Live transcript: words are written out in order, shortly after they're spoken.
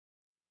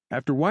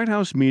After White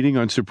House meeting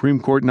on Supreme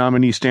Court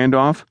nominee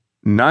standoff,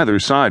 neither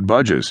side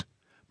budges.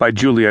 By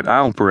Juliet,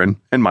 Eilperin,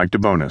 and Mike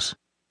DeBonis.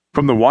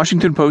 From the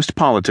Washington Post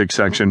Politics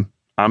section,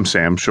 I'm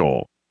Sam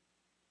Scholl.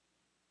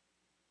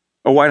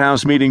 A White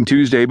House meeting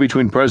Tuesday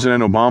between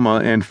President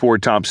Obama and four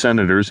top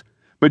senators,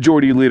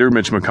 Majority Leader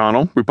Mitch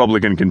McConnell,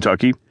 Republican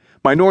Kentucky,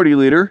 Minority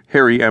Leader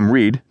Harry M.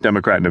 Reid,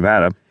 Democrat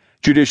Nevada,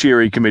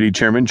 Judiciary Committee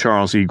Chairman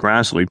Charles E.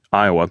 Grassley,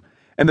 Iowa,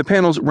 and the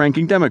panel's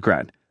ranking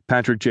Democrat,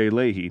 Patrick J.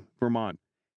 Leahy, Vermont.